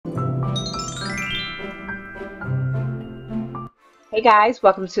Hey guys,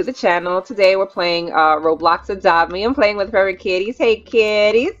 welcome to the channel. Today we're playing Roblox Adopt Me. I'm playing with very kitties. Hey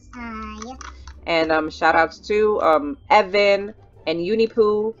kitties! Yep. And shout outs to Evan and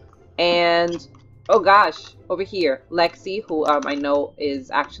Unipoo and oh gosh, over here, Lexi, who I know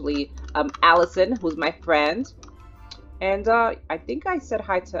is actually Allison, who's my friend. And I think I said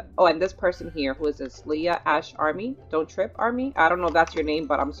hi to and this person here, who is this? Leah Ash Army? Don't Trip Army? I don't know if that's your name,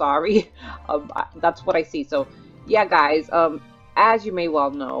 but I'm sorry. That's what I see. So yeah guys, as you may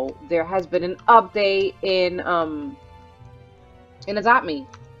well know, there has been an update in Adopt Me,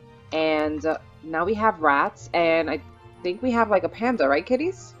 and now we have rats, and I think we have like a panda, right,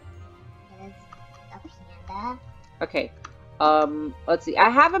 kitties? It is a panda. Okay. Let's see. I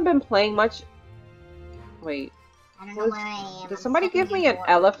haven't been playing much. Wait. I don't know where I am. Did somebody give me an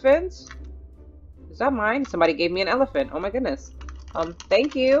elephant? Is that mine? Somebody gave me an elephant. Oh my goodness.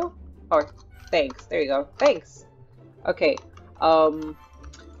 Thank you. Or thanks. There you go. Thanks. Okay.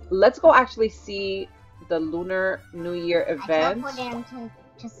 Let's go actually see the Lunar New Year Event. I teleported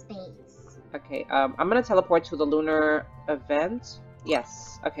to space. Okay, I'm gonna teleport to the Lunar Event.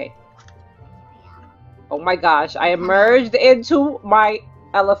 Yes, okay. Oh my gosh, I merged into my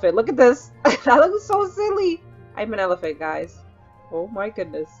elephant. Look at this. That looks so silly. I'm an elephant, guys. Oh my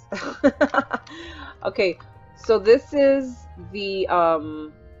goodness. Okay, so this is the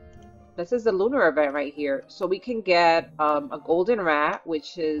lunar event right here. So we can get a golden rat,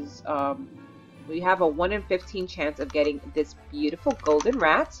 which is we have a 1 in 15 chance of getting this beautiful golden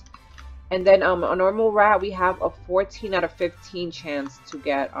rat. And then a normal rat, we have a 14 out of 15 chance to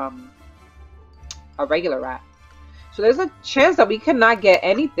get a regular rat. So there's a chance that we cannot get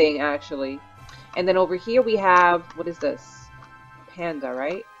anything actually. And then over here we have, what is this? Panda,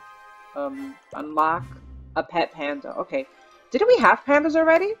 right? Unlock a pet panda. Okay. Didn't we have pandas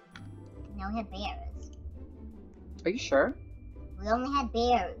already? No, we had bears. Are you sure? We only had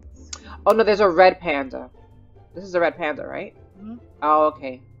bears. Oh no, there's a red panda. This is a red panda, right? Mm-hmm. Oh,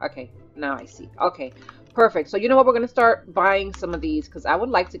 okay. Okay. Now I see. Okay. Perfect. So you know what? We're going to start buying some of these because I would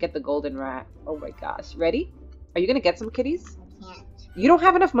like to get the golden rat. Oh my gosh. Ready? Are you going to get some kitties? I can't. You don't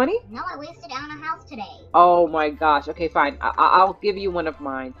have enough money? No, I wasted it on a house today. Oh my gosh. Okay, fine. I'll give you one of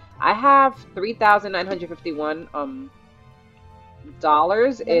mine. I have 3,951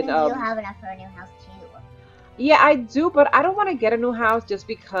 dollars in You have enough for a new house too. Yeah, I do, but I don't want to get a new house just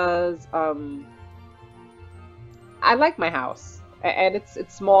because I like my house. And it's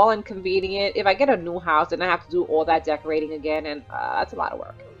small and convenient. If I get a new house, then I have to do all that decorating again, and that's a lot of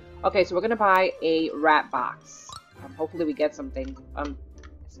work. Okay, so we're gonna buy a rat box. Hopefully we get something.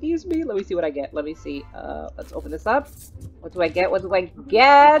 Excuse me. Let me see what I get. Let me see. Let's open this up. What do I get? What do I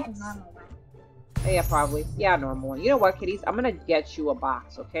get? Yeah, probably. Yeah, normal one. You know what, kitties? I'm gonna get you a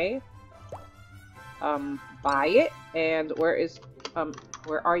box, okay? Buy it. And where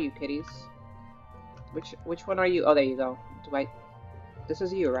are you, kitties? Which one are you? Oh, there you go. This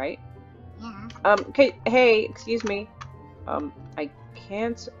is you, right? Yeah. Okay, hey, excuse me. I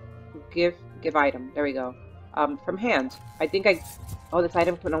can't give item. There we go. From hand. I think oh, this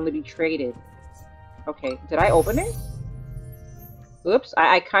item can only be traded. Okay, did I open it? Oops,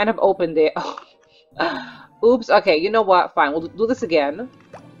 I kind of opened it. Oops, okay, you know what? Fine, we'll do this again.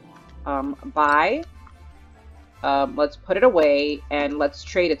 Buy. Let's put it away, and let's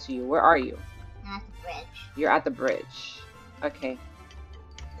trade it to you. Where are you? I'm at the bridge. You're at the bridge. Okay.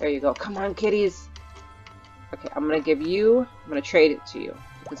 There you go. Come on, kitties. Okay, I'm gonna trade it to you.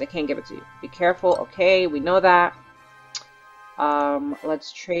 Because I can't give it to you. Be careful. Okay, we know that.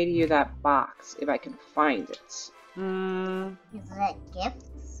 Let's trade you that box, if I can find it. Is that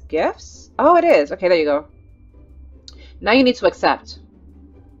gifts? Gifts? Oh, it is. Okay, there you go. Now you need to accept.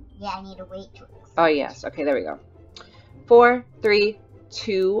 Yeah, I need to wait to accept. Oh, yes. Okay, there we go. 4, 3,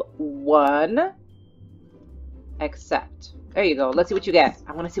 2, 1. Accept. There you go. Let's see what you get.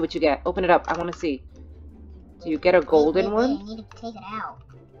 I want to see what you get. Open it up. I want to see. Do you get a golden one? I need to take it out.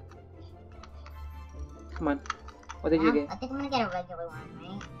 Come on. What did you get? I think I'm gonna get a regular one,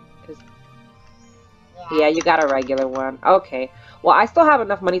 right? Yeah, you got a regular one. Okay. Well, I still have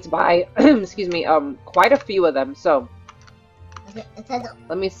enough money to buy, excuse me, quite a few of them, so. It says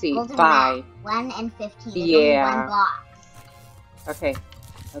let me see. golden Buy. rat, 1 in 15. There's Yeah. only one box. Okay.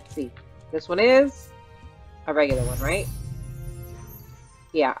 Let's see. This one is a regular one, right?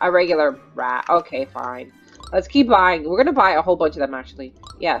 Yeah, a regular rat. Okay, fine. Let's keep buying. We're gonna buy a whole bunch of them, actually.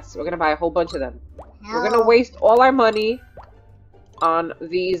 Yes, we're gonna buy a whole bunch of them. We're gonna waste all our money on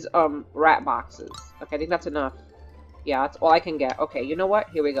these rat boxes. Okay, I think that's enough. Yeah, that's all I can get. Okay, you know what?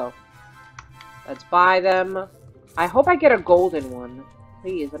 Here we go. Let's buy them. I hope I get a golden one.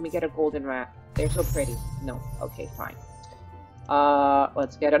 Please, let me get a golden rat. They're so pretty. No. Okay, fine.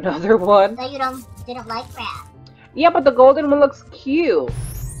 Let's get another one. So you didn't like rat? Yeah, but the golden one looks cute.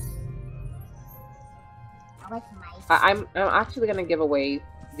 I like mice. I'm actually gonna give away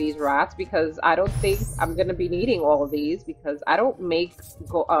these rats because I don't think I'm gonna be needing all of these because I don't make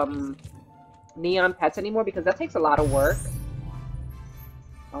neon pets anymore because that takes a lot of work.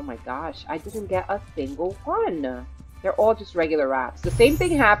 Oh my gosh, I didn't get a single one. They're all just regular rats. The same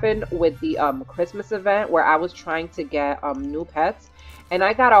thing happened with the Christmas event where I was trying to get new pets, and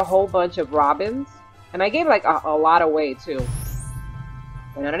I got a whole bunch of robins, and I gave like a lot away too.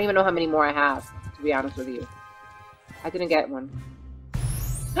 And I don't even know how many more I have, to be honest with you. I didn't get one.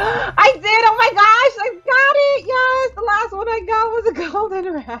 I did! Oh my gosh! I got it! Yes! The last one I got was a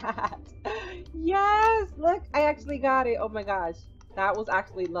golden rat. Yes! Look, I actually got it. Oh my gosh. That was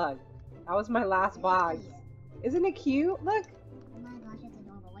actually luck. That was my last box. Isn't it cute? Look. Oh my gosh, it's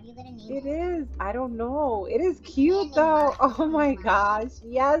adorable. What are you gonna name It is. I don't know. It is cute though. Oh my gosh.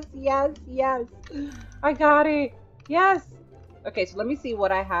 Yes, yes, yes. I got it. Yes. Okay, so let me see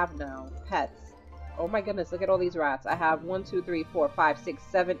what I have now. Pets. Oh my goodness, look at all these rats. I have 1, 2, 3, 4, 5, 6,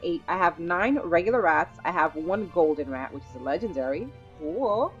 7, 8. I have 9 regular rats. I have 1 golden rat, which is a legendary.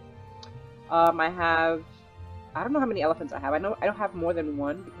 Cool. I don't know how many elephants I have. I know I don't have more than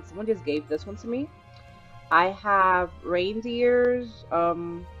one because someone just gave this one to me. I have reindeers. How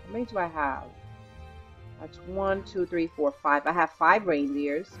many do I have? That's 1, 2, 3, 4, 5. I have 5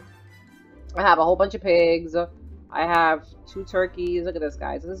 reindeers. I have a whole bunch of pigs. I have 2 turkeys. Look at this,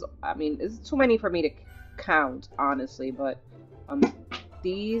 guys. This is too many for me to count, honestly. But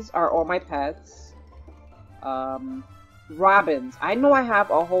these are all my pets. Robins. I know I have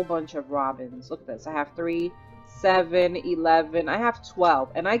a whole bunch of robins. Look at this. I have 3, 7, 11. I have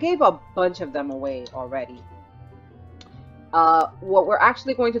 12, and I gave a bunch of them away already. What we're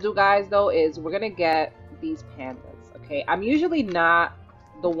actually going to do, guys, though, is we're gonna get these pandas. Okay, I'm usually not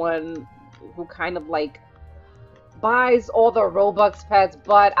the one who kind of like buys all the Robux pets,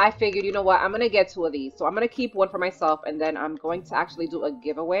 but I figured, you know what, I'm gonna get 2 of these. So I'm gonna keep 1 for myself, and then I'm going to actually do a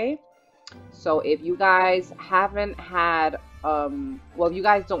giveaway. So if you guys haven't had well, if you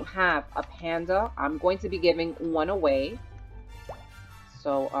guys don't have a panda, I'm going to be giving 1 away.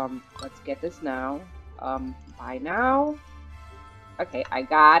 So let's get this now. Buy now. Okay, I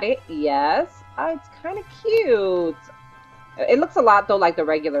got it. Yes. It's kind of cute. It looks a lot though like the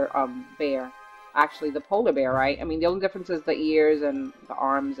regular bear. Actually, the polar bear, right? I mean, the only difference is the ears and the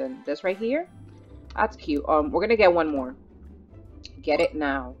arms and this right here. That's cute. We're gonna get 1 more. Get it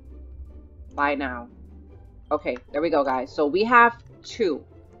now. Buy now. Okay, there we go, guys. So we have 2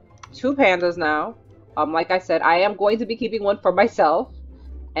 pandas now. Like I said, I am going to be keeping 1 for myself,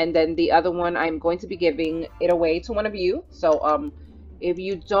 and then the other one I'm going to be giving it away to one of you. So if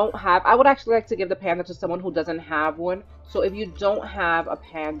you don't have, I would actually like to give the panda to someone who doesn't have one. So if you don't have a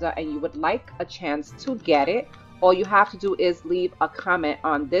panda and you would like a chance to get it, all you have to do is leave a comment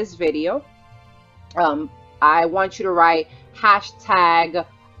on this video. I want you to write hashtag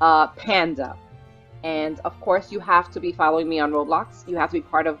panda. And of course, you have to be following me on Roblox. You have to be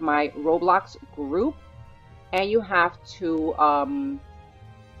part of my Roblox group. And you have to,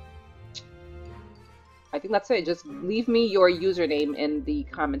 I think that's it. Just leave me your username in the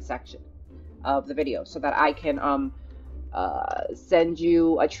comment section of the video so that I can send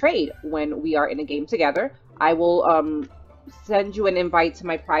you a trade when we are in a game together. I will send you an invite to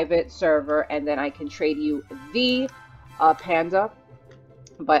my private server, and then I can trade you the panda.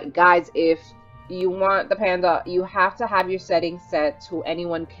 But guys, if you want the panda, you have to have your settings set to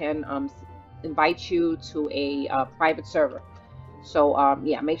anyone can invite you to a private server. So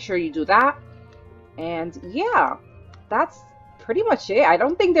yeah, make sure you do that. And yeah, that's pretty much it. I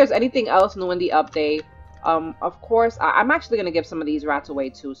don't think there's anything else new in the update. Of course, I'm actually gonna give some of these rats away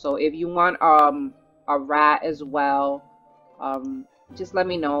too. So if you want a rat as well, just let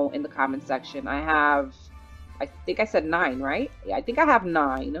me know in the comment section. I think I said 9, right? Yeah, I think I have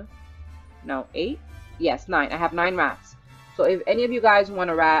 9. No, 8? Yes, 9. I have 9 rats. So if any of you guys want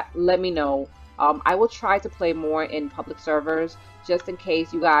a rat, let me know. I will try to play more in public servers, just in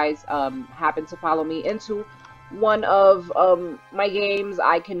case you guys happen to follow me into one of my games.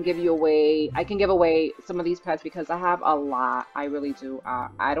 I can give away some of these pets because I have a lot. I really do.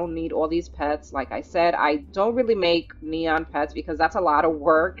 I don't need all these pets. Like I said, I don't really make neon pets because that's a lot of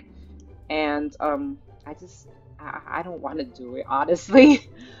work, and I don't want to do it, honestly.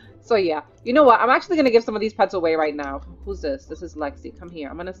 So yeah, you know what? I'm actually gonna give some of these pets away right now. Who's this? This is Lexi. Come here.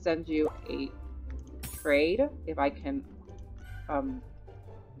 I'm gonna send you a trade if I can.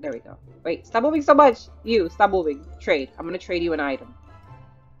 There we go. Wait, stop moving so much. You stop moving. Trade. I'm gonna trade you an item.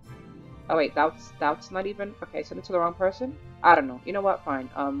 Oh wait, that's not even okay. Send it to the wrong person. I don't know. You know what? Fine.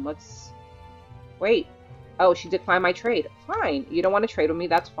 Let's wait. Oh, she declined my trade. Fine. You don't want to trade with me?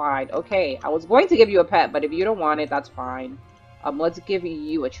 That's fine. Okay. I was going to give you a pet, but if you don't want it, that's fine. Let's give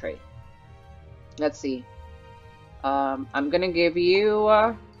you a trade. Let's see. I'm gonna give you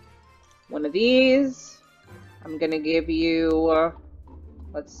one of these. I'm gonna give you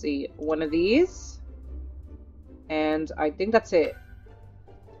let's see, one of these. And I think that's it.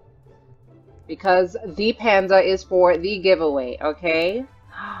 Because the panda is for the giveaway, okay?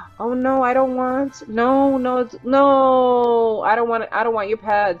 Oh no, I don't want. No, no, no. I don't want your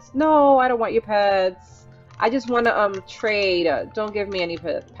pets. No, I don't want your pets. I just want to trade. Don't give me any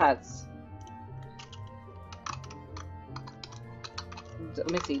pets. Let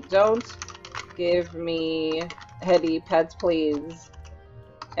me see. Don't give me any pets, please.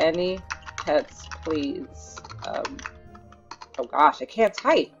 Any pets, please. Oh gosh, I can't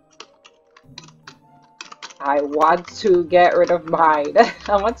type. I want to get rid of mine.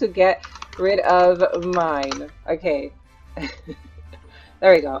 I want to get rid of mine. Okay.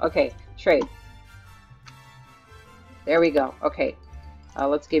 There we go. Okay. Trade. There we go. Okay.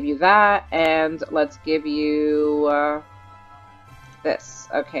 Let's give you that. And let's give you this.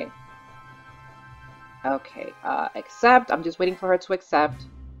 Okay. Okay. Accept. I'm just waiting for her to accept.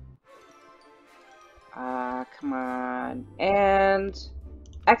 Come on. And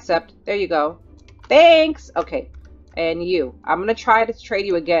accept. There you go. Thanks! Okay. And you. I'm going to try to trade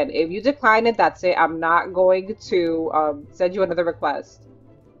you again. If you decline it, that's it. I'm not going to send you another request.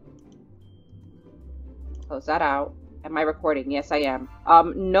 Close that out. Am I recording? Yes, I am.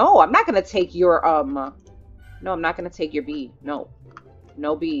 No, I'm not going to take your, no, I'm not going to take your bee. No.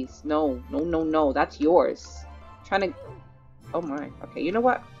 No bees. No. No, no, no. That's yours. I'm trying to... Oh my. Okay, you know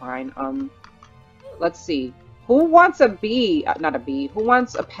what? Fine. Let's see. Who wants a bee? Not a bee. Who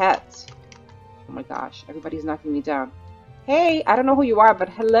wants a pet? Oh my gosh, everybody's knocking me down. Hey, I don't know who you are, but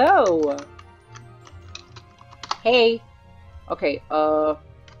hello. Hey. Okay, I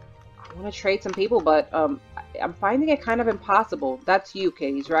want to trade some people, but I'm finding it kind of impossible. That's you,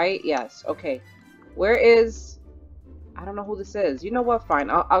 Kitties, right? Yes. Okay. Where is... I don't know who this is. You know what? Fine.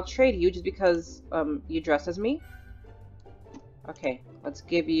 I'll trade you just because you dress as me. Okay, let's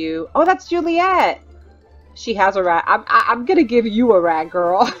give you... Oh, that's Juliet. She has a rat. I'm gonna give you a rat,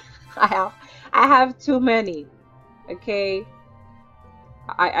 girl. I have too many. Okay.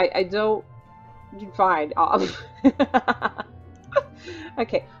 I don't. Fine.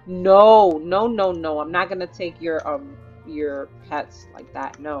 Okay. No, no, no, no. I'm not gonna take your pets like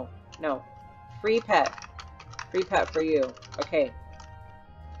that. No, no. Free pet. Free pet for you. Okay.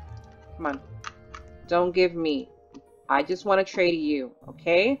 Come on. Don't give me. I just want to trade you.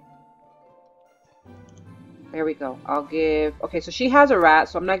 Okay. There we go. I'll give... Okay, so she has a rat,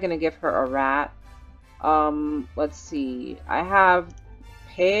 so I'm not going to give her a rat. Let's see. I have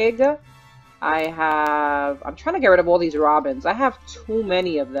pig. I have... I'm trying to get rid of all these robins. I have too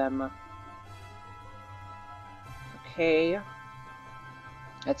many of them. Okay.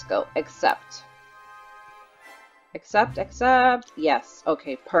 Let's go. Accept. Accept, accept. Yes.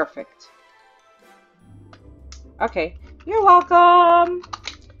 Okay, perfect. Okay. You're welcome.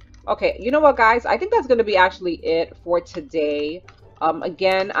 Okay, you know what, guys? I think that's going to be actually it for today.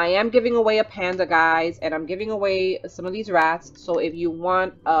 Again, I am giving away a panda, guys, and I'm giving away some of these rats. So if you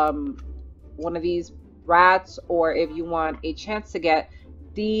want one of these rats, or if you want a chance to get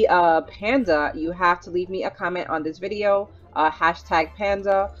the panda, you have to leave me a comment on this video, hashtag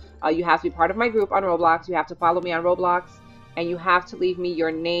panda. You have to be part of my group on Roblox. You have to follow me on Roblox, and you have to leave me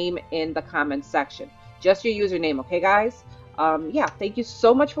your name in the comments section. Just your username, okay, guys? Yeah, thank you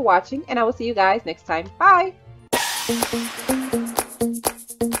so much for watching, and I will see you guys next time. Bye!